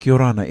Kia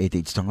orana e te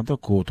ititangata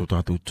ko tō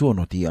tātou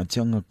tōno te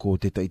atianga ko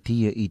te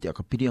teia I te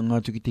akapiri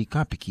ngātu ki te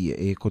kāpiki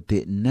e ko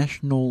te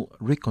National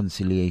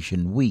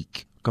Reconciliation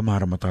Week. Ka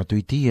marama tātou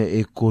I teia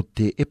e ko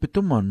te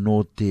epitoma no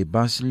te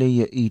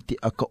basileia I te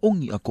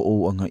akaongi ako o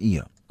anga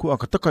ia. Ko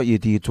akataka I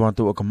te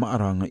tuatau aka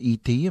maaranga I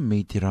teia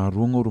mei te rā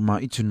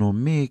ruangoruma itu no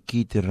me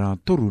ki te rā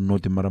toru no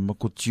te marama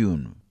ko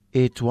tiunu.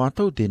 E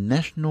tuatau te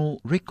National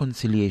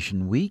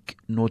Reconciliation Week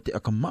no te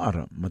aka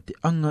maara ma te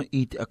anga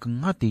I te aka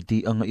ngati te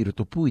anga I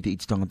roto pui te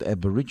ititangata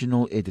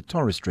Aboriginal e te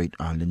Torres Strait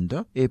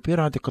Islander e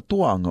pērā te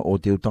katoa anga o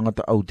te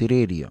utangata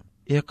Autereria.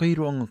 E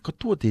akairo anga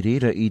katoa te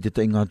reira I te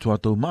tainga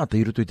tuatau maata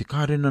I roto I te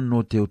kārena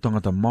no te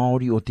utangata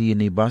Māori o te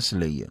ienei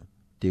Basileia.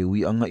 Te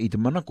ui anga I te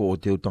manako o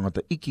te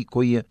utangata iki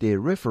koia te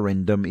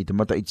referendum I te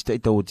mataiti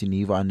teita o tini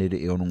wānere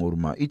e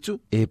onongoruma itu,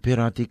 e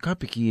pērā te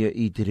kāpikia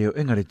I te reo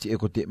engareti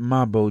e ko te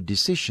Mabo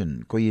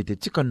decision, koia te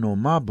tika no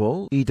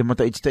Mabo I te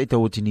mataiti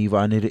teita o tini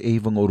wānere e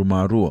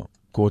wangoruma rua.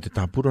 Ko te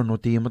tāpura no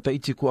te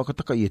mataiti ko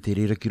akataka I te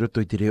reira ki roto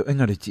I te reo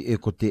engareti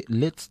e ko te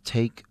Let's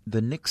Take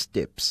the Next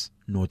Steps.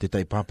 No te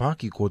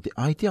taipapaki ko te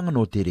aiteanga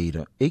no te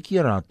reira, e ki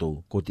a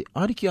rātou, ko te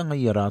arikianga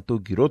I a rātou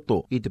ki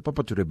roto I te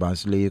papature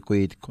Basileia ko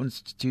e te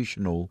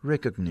Constitutional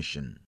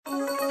Recognition.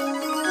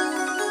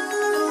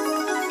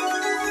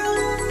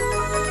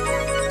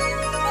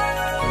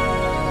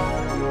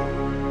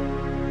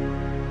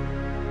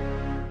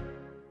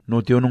 No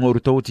te ononga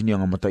urutau tini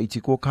anga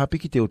mataiti ko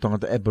kāpiki te o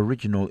tangata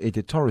Aboriginal e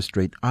te Torres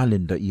Strait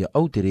Islander I a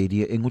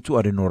Autereria e ngutu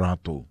are no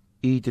rātou.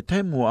 I te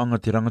taimua anga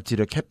te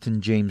rangatira Captain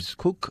James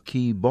Cook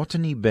ki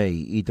Botany Bay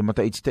I te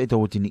mataiti teita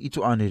o tini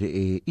itu anere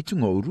e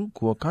itunga uru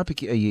kua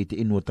kāpiki ai e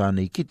te inua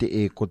tānei kite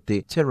e ko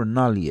te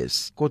tere'anga,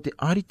 ko te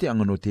arite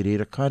anga no te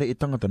reira kare e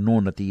tangata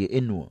nōna te e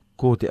enua.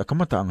 Ko te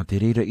akamata anga te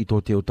reira I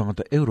tō te o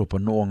tangata Europa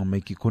no anga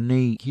mai ki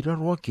konei ki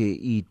raroa ke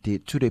I te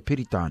ture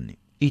peritane.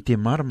 I te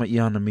marama I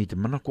ana me te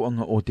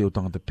manakoanga o te o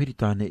tangata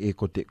peritane e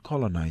ko te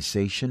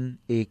colonization,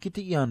 e kite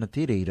I ana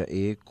te reira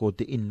e ko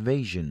te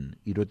invasion,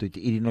 I roto I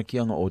te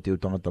irinakianga o te o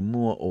tangata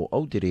mua o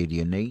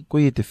Autereria nei, ko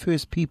I te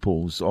First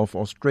Peoples of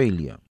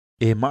Australia.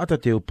 E maata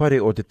te upare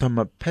o te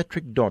tama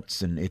Patrick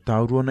Dodson e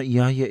tauruana I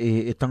aia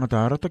e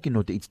tangata arataki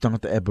no te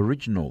ititangata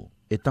Aboriginal.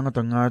 E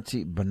tangata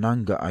ngāti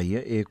bananga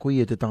aia e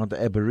koe e te tangata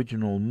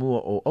Aboriginal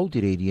mua o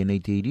Autereria nei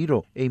te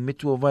riro e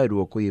metua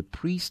vairua koe e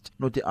priest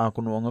no te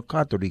ākonoanga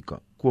Katorika.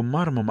 Kua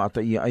marama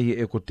maata ia aia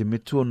e ko te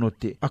metua no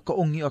te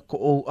akaongi ako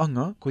o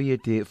anga koe e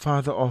te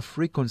Father of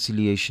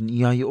Reconciliation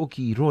I aia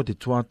oki I roa te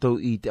tuatau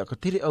I te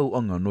akatere au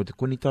anga no te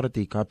konitara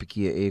te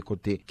kāpikia e ko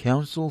te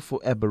Council for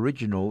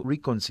Aboriginal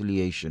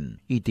Reconciliation.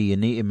 I te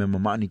ienei e me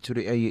mamaani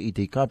ture aia I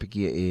te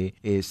kāpikia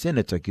e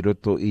senator ki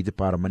roto I te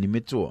paramani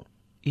metua.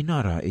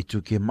 Inara e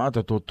tuke maata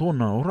tō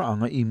tōna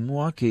oraanga I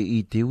mua ke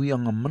I te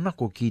uianga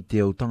manako ki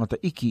te au tangata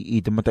iki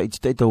I te mataiti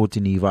teita o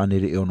tini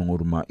wānere e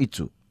onongoruma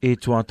itu. E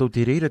tuatau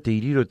te reira te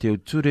iriro te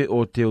ture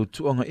o te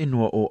tuanga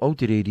inua o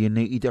Autereria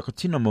nei I te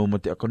akatina mauma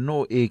te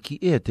akano e ki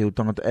ea te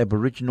tangata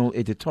Aboriginal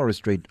e te Torres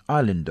Strait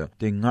Islander.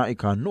 Te ngā e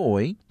ka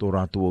noe, tō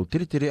rātou au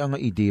tereanga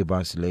I te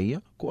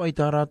Basileia, ko ai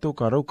tā rātou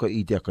ka rauka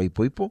I te akai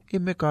poipo, e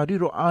me ka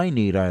riro ai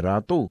nei rai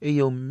rātou, e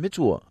au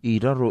metua I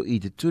raro I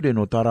te ture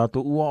no tā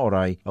rātou ua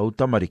orai au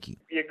tamariki.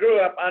 You grew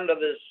up under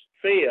this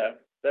fear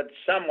that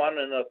someone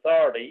in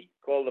authority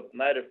called the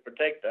Native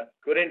Protector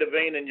could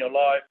intervene in your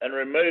life and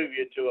remove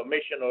you to a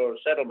mission or a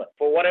settlement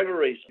for whatever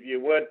reason. If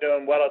you weren't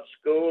doing well at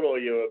school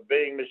or you were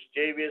being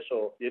mischievous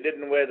or you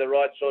didn't wear the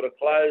right sort of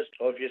clothes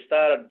or if you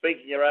started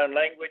speaking your own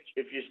language,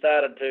 if you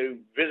started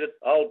to visit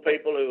old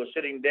people who were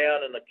sitting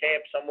down in a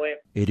camp somewhere.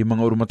 E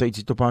rimanga uru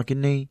mataiti topake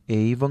nei,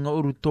 e iwanga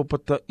uru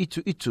tōpata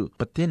itu,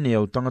 patene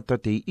au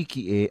tangata te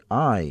iki e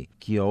ai,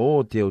 kia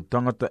o te au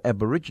tangata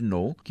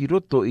Aboriginal, ki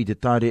roto I te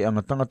tāre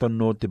anga tangata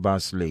no te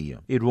Basileia.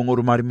 E ruanga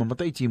uru marima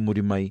mataiti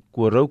muri mai,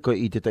 kua rauka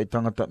I te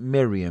taitangata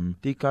Miriam,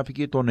 te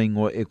kāpiki tōna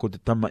ingoa e ko te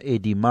tama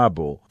Eddie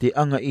Mabo, te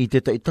anga I te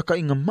taitaka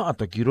inga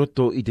maata ki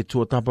roto I te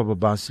tuatapapa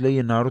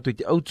Basileia nā roto I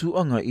te autu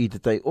anga I te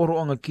tai oro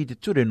anga ki te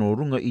ture no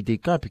runga I te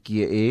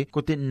kāpiki e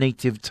ko te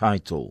native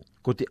title.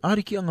 Ko te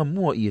ariki anga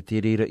mua I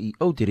te reira I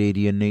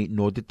Autereria nei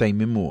no te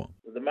taime mua.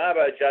 The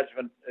Mabo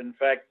judgment, in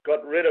fact,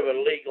 got rid of a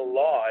legal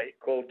lie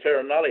called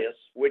tere'anga,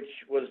 which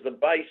was the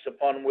base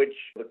upon which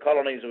the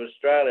colonies of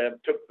Australia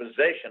took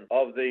possession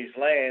of these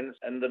lands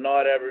and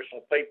denied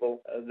Aboriginal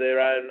people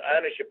their own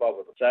ownership of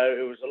them. So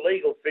it was a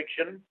legal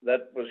fiction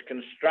that was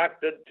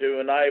constructed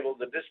to enable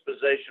the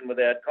dispossession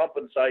without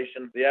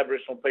compensation of the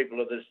Aboriginal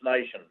people of this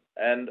nation.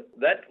 And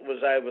that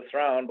was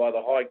overthrown by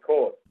the High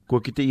Court. Ko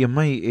ki te ia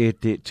mai e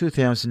te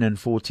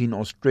 2014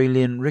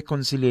 Australian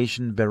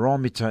Reconciliation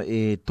Barometer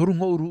e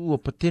torunga uru ua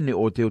patene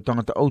o te o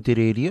tangata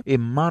Autereria e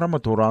marama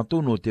tō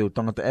rātou no te o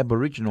tangata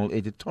Aboriginal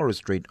e te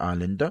Torres Strait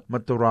Islander ma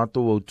tō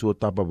rātou au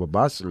tuatapapa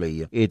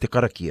Basileia e te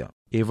karakia.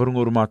 E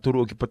warunga uru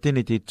mātoro o ki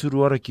patene te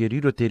turuara ki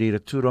riro te reira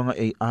turanga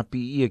e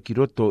api ia ki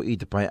roto I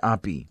te pai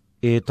api.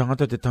 E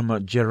tangata te tama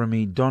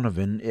Jeremy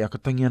Donovan e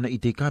akatangi ana I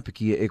te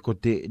kāpiki e ko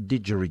te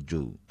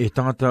didgeridoo. E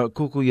tangata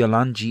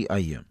Kukuyalanji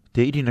aia.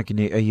 Te irina ki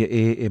nei aia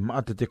e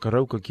maata te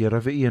karauka ki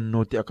rawe ia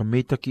no te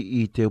akametaki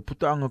I te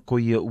putaanga ko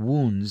ia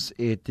wounds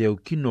e te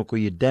kino ko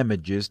ia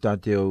damages ta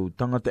te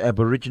tangata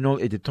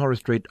Aboriginal e te Torres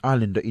Strait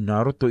Islander I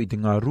ngā roto I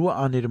te ngā rua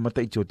anere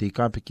mataiti o te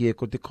ikapiki e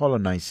ko te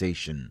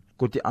colonization.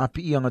 Ko te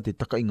apiianga te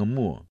takainga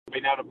mua.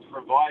 Being able to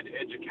provide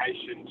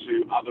education to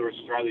other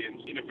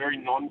Australians in a very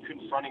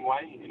non-confronting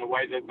way, in a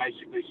way that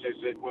basically says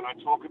that when I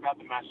talk about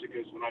the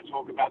massacres, when I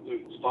talk about the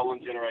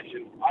stolen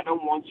generation, I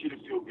don't want you to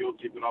feel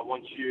guilty, but I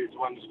want you to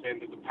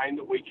understand that the pain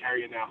that we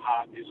carry in our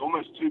heart is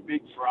almost too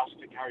big for us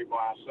to carry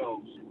by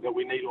ourselves, that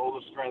we need all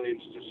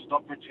Australians to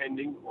stop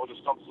pretending or to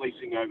stop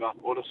fleecing over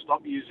or to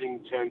stop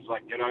using terms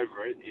like get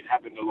over it, it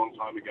happened a long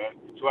time ago,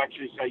 to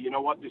actually say, you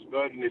know what, this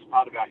burden is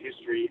part of our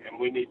history and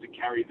we need to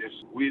carry this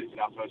with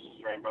our first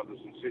Australian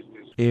brothers and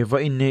sisters. E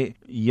vaine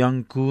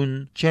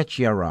Yankun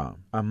Chechiara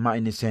a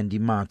maine Sandy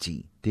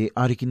Mati. Te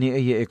arikine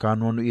eia e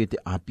kānoanu I te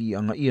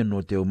apianga ia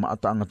no te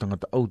maataanga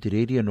tangata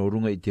Autereria no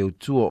runga I te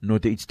tua no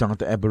te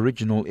ititangata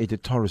Aboriginal e te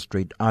Torres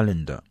Strait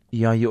Islander.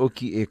 Ia ia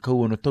oki e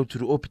kaua no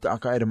tauturu opita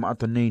aka ere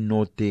maata nei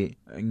no te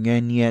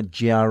Ngania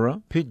Jiara,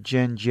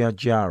 Pitjanjia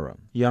Jiara,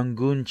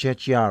 Yangon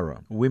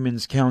Chechiara,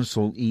 Women's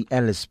Council I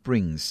Alice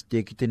Springs,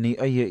 te kite nei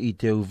aia I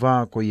te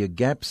uwā ko ia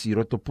gaps I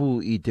roto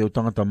pū I te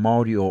tangata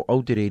Māori o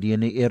Autereria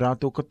nei e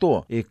rātou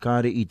katoa e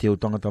kāre I te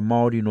tangata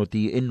Māori no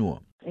te enua.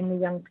 In the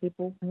young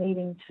people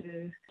needing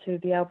to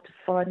be able to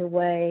find a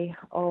way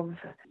of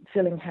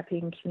feeling happy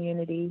in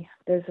community.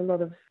 There's a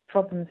lot of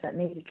problems that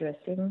need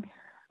addressing,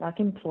 like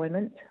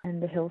employment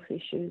and the health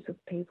issues of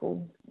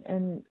people,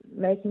 and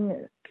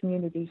making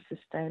communities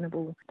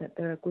sustainable, that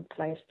they're a good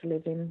place to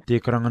live in. Te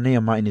karanga nei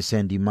mai ni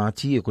Sandy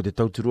Mati e ko te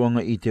tauturuanga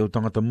I te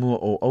tangata mua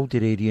o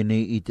Autereria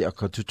nei I te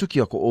aka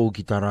tutuki ako o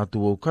ki tā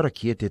rātou o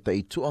karaki e te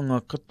tai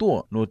tuanga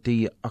katoa no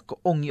te aka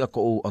ongi aka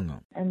o anga.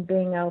 And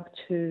being able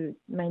to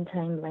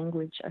maintain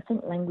language. I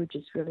think language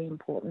is really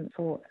important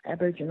for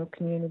Aboriginal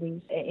communities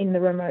in the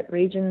remote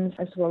regions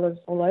as well as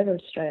all over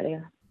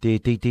Australia. Te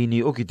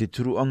teitei oki te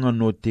turuanga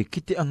no te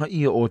kiteanga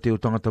ia o te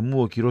tangata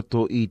mua ki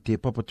roto I te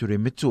papature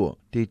metua.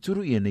 Te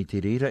turu ia nei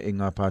te reira e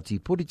ngā pāti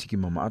politiki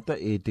mamaata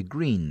e te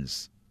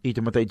Greens. I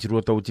te mataiti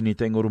rua tautini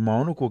te ingoru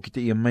maono ko ki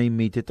te ia mai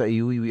me te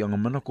tai uiwi anga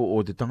manako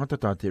o te tangata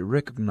tā te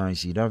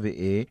recognize I rave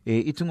e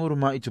itungoru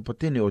mā I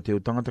tupatene o te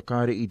tangata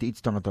kāre I te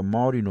tangata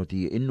Māori no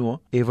te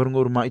enua, e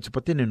varungoru mā I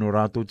tupatene no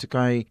rātou te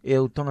kai e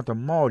o tangata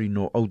Māori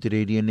no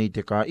Autereria nei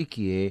te kā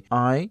iki e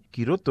ai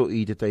ki roto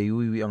I te tai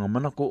uiwi anga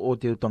manako o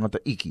te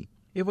tangata iki.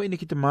 E waine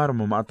ki te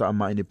marama maata a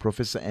maine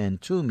Professor Anne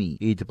Toomey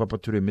I te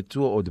papature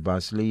metua o te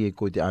Basileia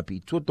ko te api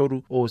I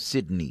tuatoru o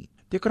Sydney.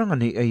 Te karanga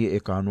nei eia e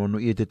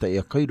kānoano I te tai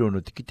a kairo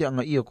no te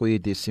kiteanga ia ko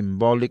te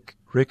symbolic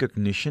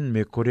recognition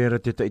me korera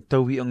te tai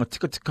taui anga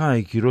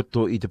tikatikai ki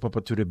roto I te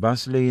papature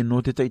Basileia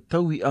no te tai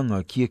taui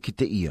anga kia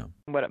kite ia.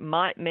 What it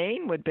might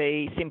mean would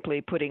be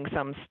simply putting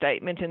some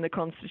statement in the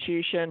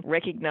Constitution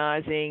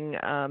recognising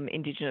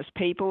Indigenous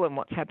people and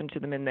what's happened to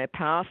them in their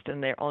past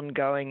and their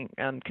ongoing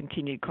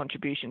continued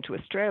contribution to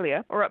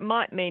Australia. Or it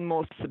might mean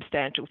more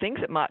substantial things.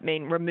 It might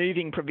mean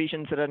removing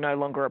provisions that are no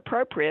longer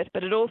appropriate,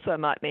 but it also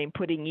might mean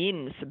putting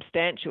in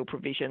substantial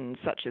provisions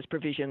such as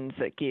provisions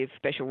that give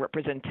special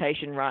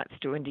representation rights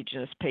to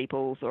Indigenous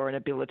peoples or an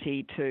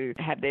ability to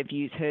have their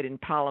views heard in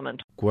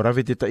Parliament. Kua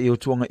rawe te tai o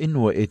tuanga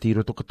inua e te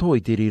roto katoa I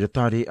te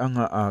riratare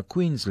anga a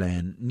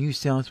Queensland, New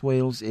South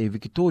Wales e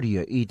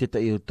Victoria I te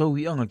tai o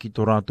taui anga ki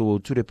tō rātou o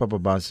ture papa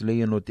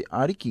Basileia no te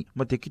ariki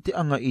ma te kite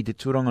anga I te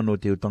turanga no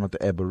te tangata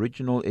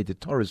Aboriginal e te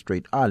Torres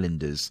Strait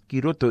Islanders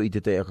ki roto I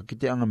te tai aka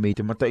kite anga me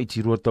te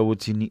mataiti rua tau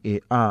tini e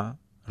a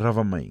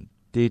rava mai.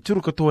 Te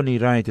turu katoa ni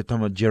rai te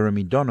tama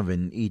Jeremy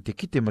Donovan I te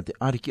kite ma te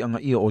ariki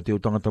anga ia o te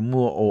tangata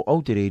mua o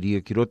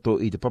Autereria ki roto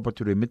I te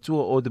papature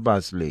metua o te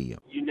Basileia.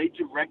 You need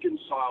to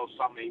reconcile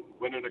something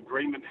when an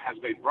agreement has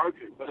been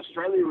broken. But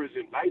Australia is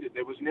invaded.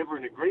 There was never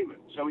an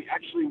agreement. So we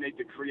actually need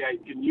to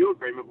create a new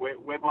agreement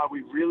whereby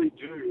we really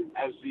do,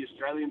 as the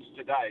Australians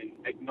today,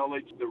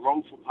 acknowledge the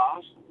wrongful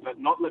past, but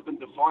not let them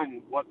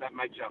define what that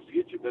makes our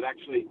future, but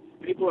actually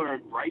people are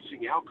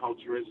embracing our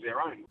culture as their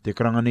own. Te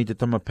karanga nei te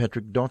tama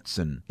Patrick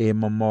Dotson e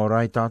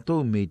mamarai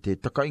tātou me te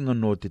takainga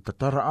no te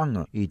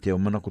tataraanga I te o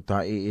manako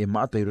tā e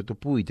maata I roto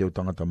pū I te o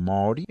tangata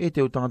Māori e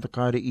te o tangata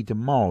kāre I te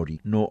Māori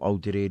no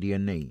Autereria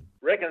nei.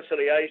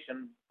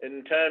 Reconciliation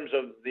in terms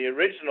of the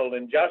original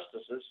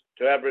injustices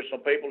to Aboriginal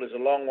people is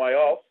a long way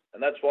off,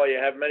 and that's why you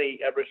have many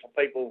Aboriginal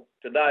people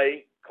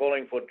today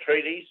calling for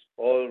treaties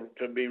or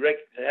to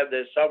have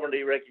their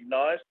sovereignty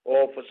recognised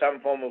or for some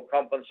form of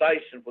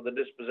compensation for the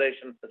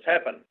dispossession that's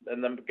happened.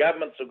 And the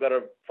governments have got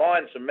to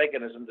find some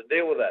mechanism to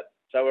deal with that.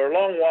 So we're a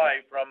long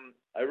way from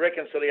a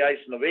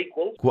reconciliation of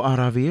equals. Ko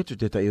arawe etu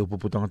te tai o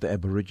poputangata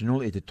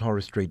Aboriginal e te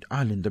Torres Strait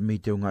Islander me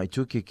te o ngai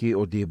tukeke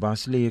o te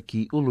Basileia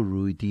ki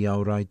Uluru I te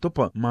aurai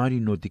topa Māori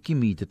no te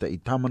kimi te tai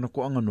tamana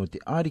ko anga no te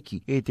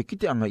ariki e te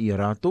kiteanga I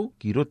rātou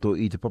ki roto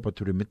I te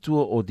papature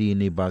metua o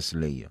DNA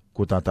Basileia.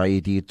 Ko tātai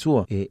e te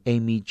tua e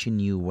Amy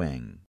Chinyu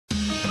Wang.